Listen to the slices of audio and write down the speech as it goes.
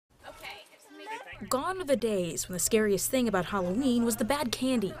Gone are the days when the scariest thing about Halloween was the bad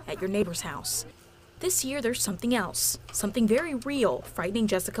candy at your neighbor's house. This year, there's something else, something very real, frightening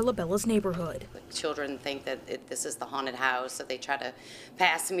Jessica LaBella's neighborhood. Children think that this is the haunted house, so they try to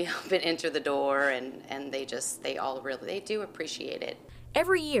pass me up and enter the door, and they all really do appreciate it.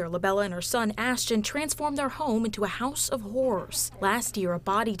 Every year, LaBella and her son Ashton transform their home into a house of horrors. Last year, a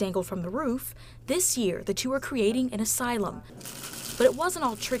body dangled from the roof. This year, the two are creating an asylum. But it wasn't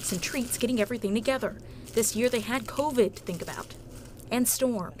all tricks and treats getting everything together. This year, they had COVID to think about. And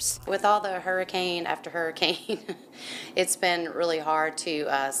storms. With all the hurricane after hurricane, it's been really hard to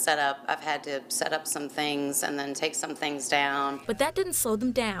set up. I've had to set up some things and then take some things down. But that didn't slow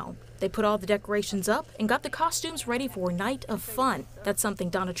them down. They put all the decorations up and got the costumes ready for a night of fun. That's something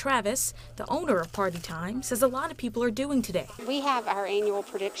Donna Travis, the owner of Party Time, says a lot of people are doing today. We have our annual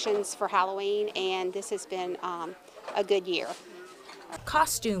predictions for Halloween, and this has been a good year.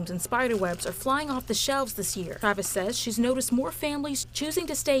 Costumes and spiderwebs are flying off the shelves this year. Travis says she's noticed more families choosing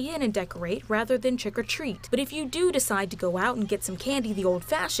to stay in and decorate rather than trick or treat. But if you do decide to go out and get some candy the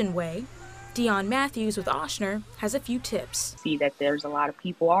old-fashioned way, Dion Matthews with Ochsner has a few tips. See that there's a lot of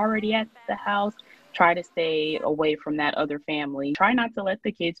people already at the house. Try to stay away from that other family. Try not to let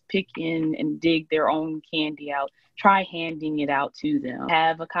the kids pick in and dig their own candy out. Try handing it out to them.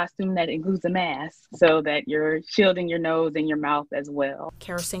 Have a costume that includes a mask so that you're shielding your nose and your mouth as well.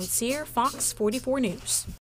 Kara St. Cyr, Fox 44 News.